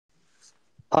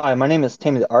Hi, my name is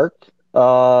Tammy the Arc.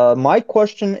 My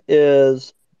question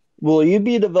is, will you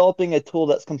be developing a tool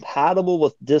that's compatible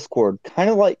with Discord, kind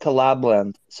of like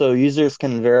CollabLand, so users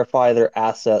can verify their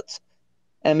assets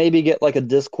and maybe get like a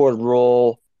Discord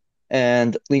role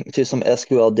and link to some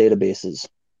SQL databases?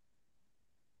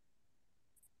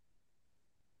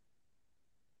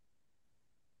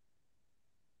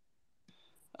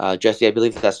 Jesse, I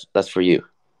believe that's for you.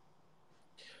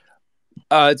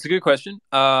 It's a good question.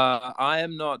 I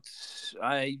am not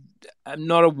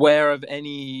aware of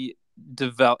anything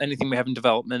we have in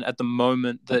development at the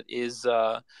moment that is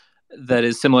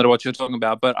similar to what you're talking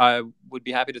about. But I would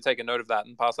be happy to take a note of that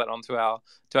and pass that on to our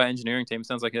engineering team.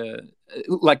 Sounds like a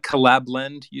like collab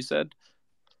blend. You said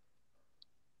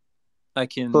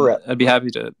Correct. I'd be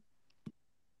happy to